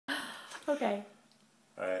Okay.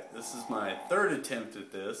 Alright, this is my third attempt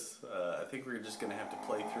at this. I think we're just going to have to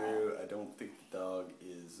play through. I don't think the dog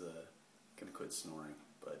is going to quit snoring.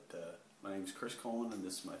 But my name is Chris Coleman, and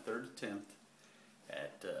this is my third attempt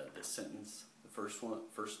at this sentence. The first way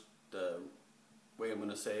I'm going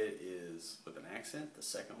to say it is with an accent. The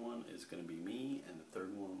second one is going to be me, and the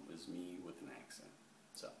third one is me with an accent.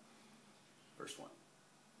 So, first one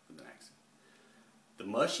with an accent. The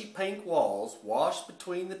mushy pink walls washed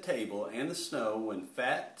between the table and the snow when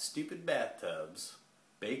fat, stupid bathtubs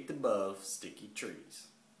baked above sticky trees.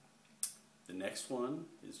 The next one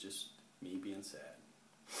is just me being sad.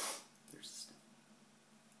 There's the stem.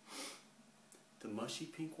 The mushy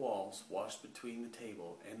pink walls washed between the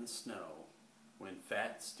table and the snow when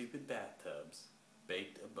fat, stupid bathtubs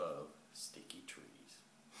baked above sticky trees.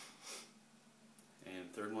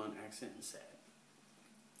 And third one, accent and sad.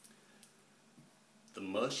 The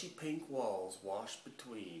mushy pink walls washed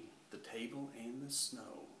between the table and the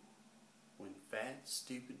snow when fat,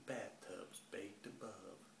 stupid bathtubs baked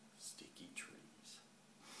above sticky trees.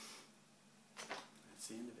 That's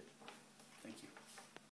the end of it.